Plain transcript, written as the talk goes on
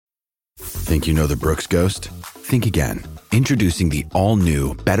Think you know the Brooks Ghost? Think again. Introducing the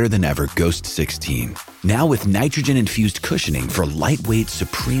all-new, better-than-ever Ghost 16. Now with nitrogen-infused cushioning for lightweight,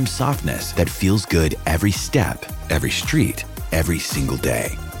 supreme softness that feels good every step, every street, every single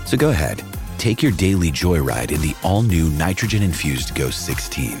day. So go ahead, take your daily joyride in the all-new nitrogen-infused Ghost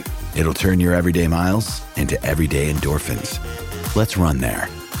 16. It'll turn your everyday miles into everyday endorphins. Let's run there.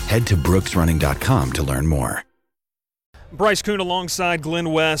 Head to brooksrunning.com to learn more. Bryce Kuhn alongside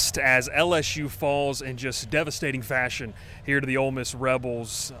Glenn West as LSU falls in just devastating fashion here to the Ole Miss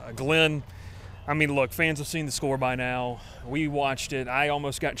Rebels. Glenn, I mean, look, fans have seen the score by now. We watched it. I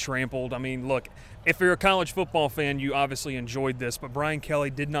almost got trampled. I mean, look, if you're a college football fan, you obviously enjoyed this, but Brian Kelly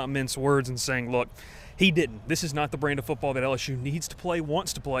did not mince words in saying, look, he didn't. This is not the brand of football that LSU needs to play,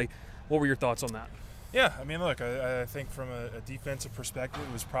 wants to play. What were your thoughts on that? Yeah, I mean, look, I think from a defensive perspective,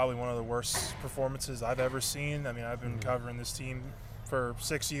 it was probably one of the worst performances I've ever seen. I mean, I've been covering this team for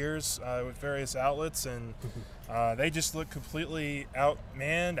 6 years with various outlets, and they just looked completely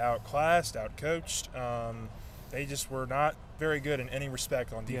outmanned, outclassed, outcoached. They just were not very good in any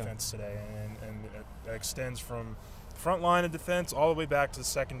respect on defense today, and it extends from the front line of defense all the way back to the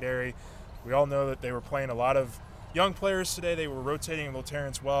secondary. We all know that they were playing a lot of young players today. They were rotating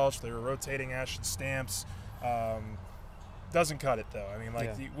Terrence Welch. They were rotating Ashton Stamps. Doesn't cut it, though. I mean,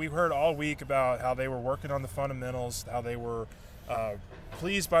 we've heard all week about how they were working on the fundamentals, how they were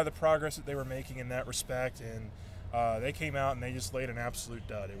pleased by the progress that they were making in that respect, and they came out and they just laid an absolute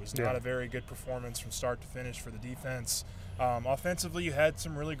dud. It was not a very good performance from start to finish for the defense. Offensively, you had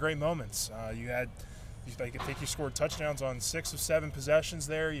some really great moments. I think you scored touchdowns on 6 of 7 possessions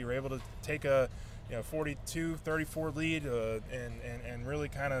there. You were able to take a 42-34 lead and really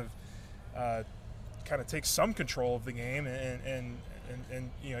kind of take some control of the game, and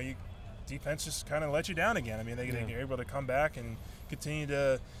defense just kind of let you down again. I mean, they were able to come back and continue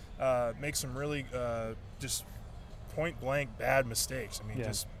to make some really just point-blank bad mistakes. I mean,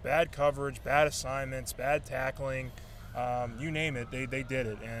 just bad coverage, bad assignments, bad tackling, you name it, they did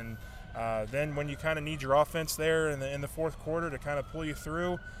it. And then when you kind of need your offense there in the fourth quarter to kind of pull you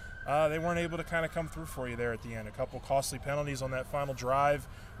through, they weren't able to kind of come through for you there at the end. A couple costly penalties on that final drive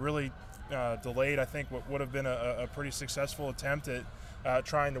really delayed, I think, what would have been a pretty successful attempt at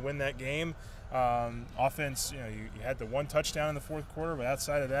trying to win that game. Offense, you had the one touchdown in the fourth quarter, but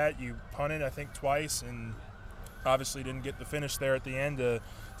outside of that, you punted, I think, twice, and obviously didn't get the finish there at the end to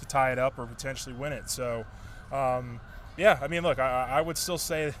tie it up or potentially win it. So, I mean, look, I would still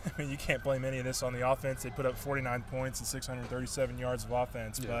say, I mean, you can't blame any of this on the offense. They put up 49 points and 637 yards of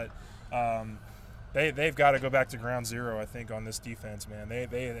offense, but they've got to go back to ground zero, I think, on this defense, man.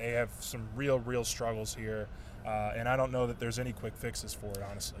 They have some real struggles here, and I don't know that there's any quick fixes for it,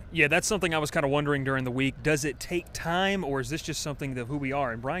 honestly. Yeah, that's something I was kind of wondering during the week. Does it take time, or is this just something of who we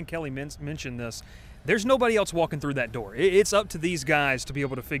are? And Brian Kelly mentioned this. There's nobody else walking through that door. It's up to these guys to be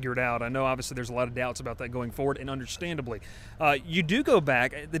able to figure it out. I know, obviously, there's a lot of doubts about that going forward, and understandably. You do go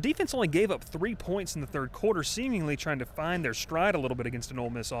back. The defense only gave up 3 points in the third quarter, seemingly trying to find their stride a little bit against an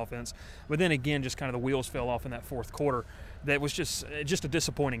Ole Miss offense. But then again, just kind of the wheels fell off in that fourth quarter. That was just a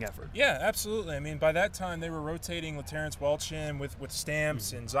disappointing effort. Yeah, absolutely. I mean, by that time, they were rotating Terrence Welch in with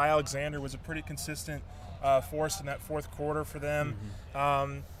Stamps, and Zy Alexander was a pretty consistent force in that fourth quarter for them.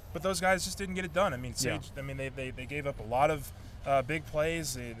 But those guys just didn't get it done. I mean, they gave up a lot of big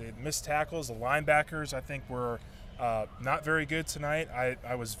plays. They missed tackles. The linebackers, I think, were not very good tonight.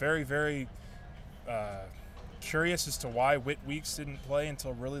 I was very, very curious as to why Whit Weeks didn't play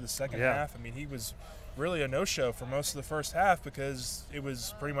until really the second half. I mean, he was really a no-show for most of the first half because it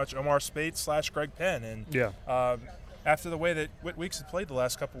was pretty much Omar Speights / Greg Penn. And after the way that Whit Weeks had played the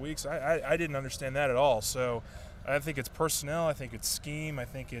last couple of weeks, I didn't understand that at all. So I think it's personnel. I think it's scheme. I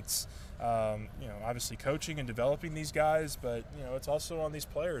think it's, obviously coaching and developing these guys. But, it's also on these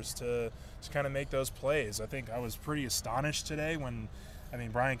players to kind of make those plays. I think I was pretty astonished today when,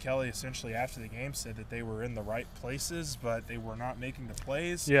 Brian Kelly essentially after the game said that they were in the right places, but they were not making the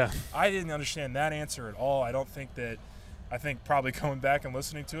plays. Yeah. I didn't understand that answer at all. I think probably going back and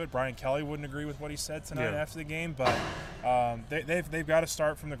listening to it, Brian Kelly wouldn't agree with what he said tonight after the game. But they've got to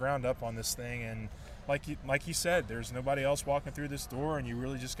start from the ground up on this thing. And like you said, there's nobody else walking through this door, and you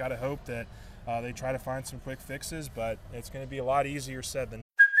really just got to hope that they try to find some quick fixes. But it's going to be a lot easier said than.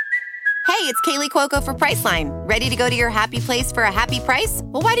 Hey, it's Kaylee Cuoco for Priceline. Ready to go to your happy place for a happy price?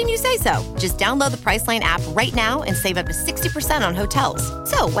 Well, why didn't you say so? Just download the Priceline app right now and save up to 60% on hotels.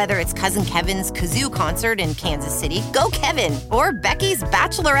 So whether it's Cousin Kevin's Kazoo Concert in Kansas City, go Kevin, or Becky's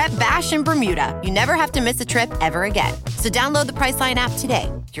Bachelorette Bash in Bermuda, you never have to miss a trip ever again. So download the Priceline app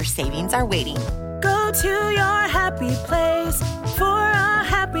today. Your savings are waiting. Go to your happy place for a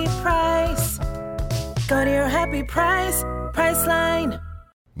happy price. Go to your happy price, Priceline.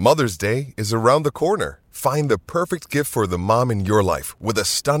 Mother's Day is around the corner. Find the perfect gift for the mom in your life with a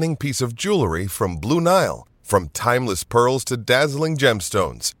stunning piece of jewelry from Blue Nile. From timeless pearls to dazzling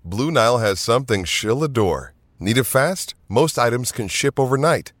gemstones, Blue Nile has something she'll adore. Need it fast? Most items can ship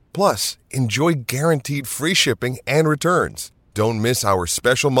overnight. Plus, enjoy guaranteed free shipping and returns. Don't miss our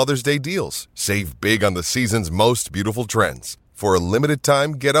special Mother's Day deals. Save big on the season's most beautiful trends. For a limited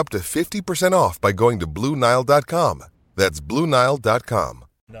time, get up to 50% off by going to BlueNile.com. That's BlueNile.com.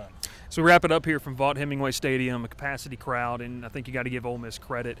 So we wrap it up here from Vaught-Hemingway Stadium, a capacity crowd, and I think you got to give Ole Miss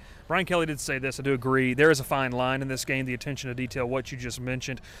credit. Brian Kelly did say this, I do agree. There is a fine line in this game, the attention to detail, what you just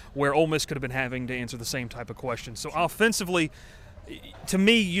mentioned, where Ole Miss could have been having to answer the same type of questions. So offensively, to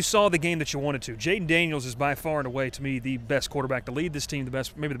me, you saw the game that you wanted to. Jaden Daniels is by far and away, to me, the best quarterback to lead this team,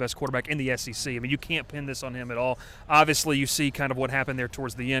 maybe the best quarterback in the SEC. I mean, you can't pin this on him at all. Obviously, you see kind of what happened there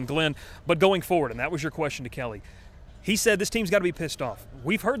towards the end. Glenn, but going forward, and that was your question to Kelly, he said this team's got to be pissed off.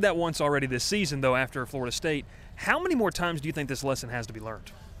 We've heard that once already this season, though, after Florida State. How many more times do you think this lesson has to be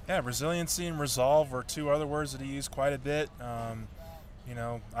learned? Yeah, resiliency and resolve are two other words that he used quite a bit. I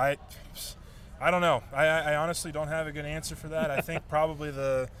don't know. I honestly don't have a good answer for that. I think probably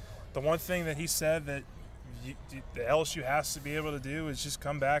the one thing that he said that the LSU has to be able to do is just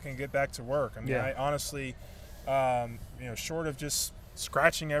come back and get back to work. I mean, I honestly, short of just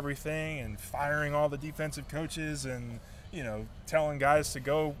scratching everything and firing all the defensive coaches and telling guys to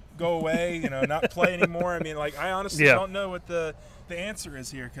go away, not play anymore. I mean, I honestly don't know what the answer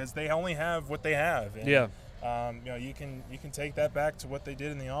is here, because they only have what they have. And, you can take that back to what they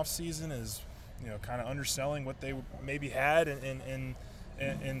did in the off season is kind of underselling what they maybe had in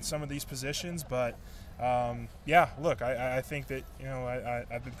some of these positions, but. Look, I think that,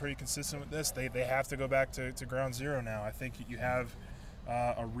 I've been pretty consistent with this. They have to go back to ground zero now. I think you have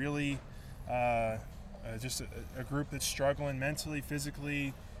a really just a group that's struggling mentally,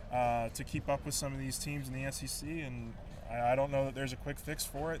 physically to keep up with some of these teams in the SEC, and I don't know that there's a quick fix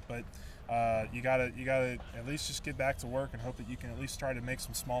for it, but you gotta at least just get back to work and hope that you can at least try to make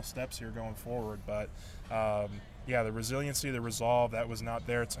some small steps here going forward. But the resiliency, the resolve, that was not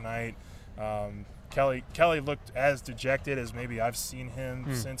there tonight. Kelly looked as dejected as maybe I've seen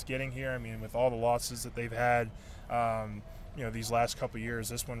him since getting here. I mean, with all the losses that they've had, these last couple of years,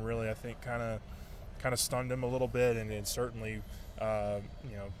 this one really, I think, kind of stunned him a little bit, and it certainly,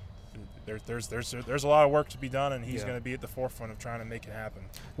 there's a lot of work to be done, and he's going to be at the forefront of trying to make it happen.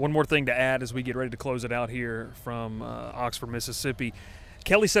 One more thing to add as we get ready to close it out here from Oxford, Mississippi.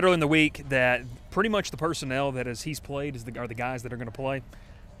 Kelly said earlier in the week that pretty much the personnel that he's played are the guys that are going to play.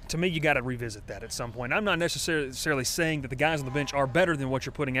 To me, you got to revisit that at some point. I'm not necessarily saying that the guys on the bench are better than what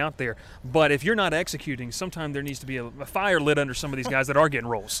you're putting out there, but if you're not executing, sometimes there needs to be a fire lit under some of these guys that are getting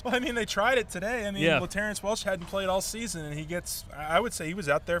roles. Well, I mean, they tried it today. I mean, Terrence Welsh hadn't played all season, and I would say he was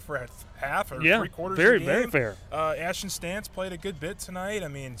out there for half or three-quarters of the game. Very fair. Ashton Stantz played a good bit tonight. I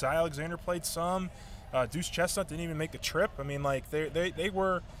mean, Zy Alexander played some. Deuce Chestnut didn't even make the trip. I mean,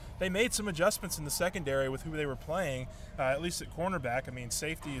 they made some adjustments in the secondary with who they were playing, at least at cornerback. I mean,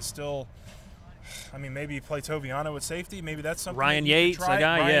 safety is still – maybe you play Toviano at safety. Maybe that's something Ryan Yates, a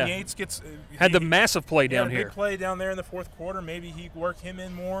guy, Ryan Yates had the massive play down here. Big play down there in the fourth quarter. Maybe he work him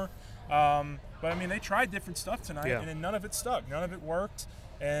in more. But, they tried different stuff tonight, and none of it stuck. None of it worked.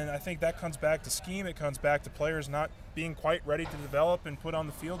 And I think that comes back to scheme. It comes back to players not being quite ready to develop and put on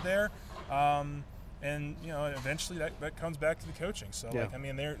the field there. And, eventually that comes back to the coaching. So,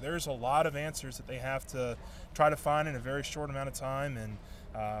 there's a lot of answers that they have to try to find in a very short amount of time. And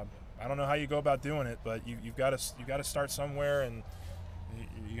I don't know how you go about doing it, but you've got to start somewhere. And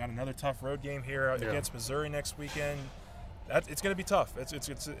you got another tough road game here against Missouri next weekend. It's going to be tough.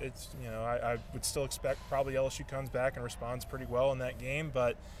 I would still expect probably LSU comes back and responds pretty well in that game,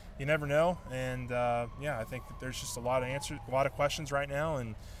 but you never know. And I think that there's just a lot of questions right now,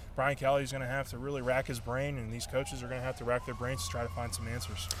 and Brian Kelly's going to have to really rack his brain, and these coaches are going to have to rack their brains to try to find some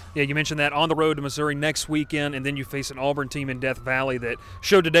answers. Yeah, you mentioned that on the road to Missouri next weekend, and then you face an Auburn team in Death Valley that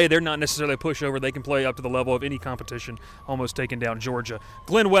showed today they're not necessarily a pushover. They can play up to the level of any competition, almost taking down Georgia.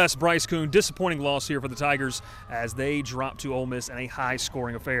 Glenn West, Bryce Kuhn, disappointing loss here for the Tigers as they drop to Ole Miss in a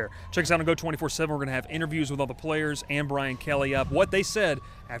high-scoring affair. Check us out on Go 24/7. We're going to have interviews with all the players and Brian Kelly up, what they said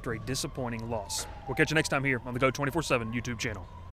after a disappointing loss. We'll catch you next time here on the Go 24/7 YouTube channel.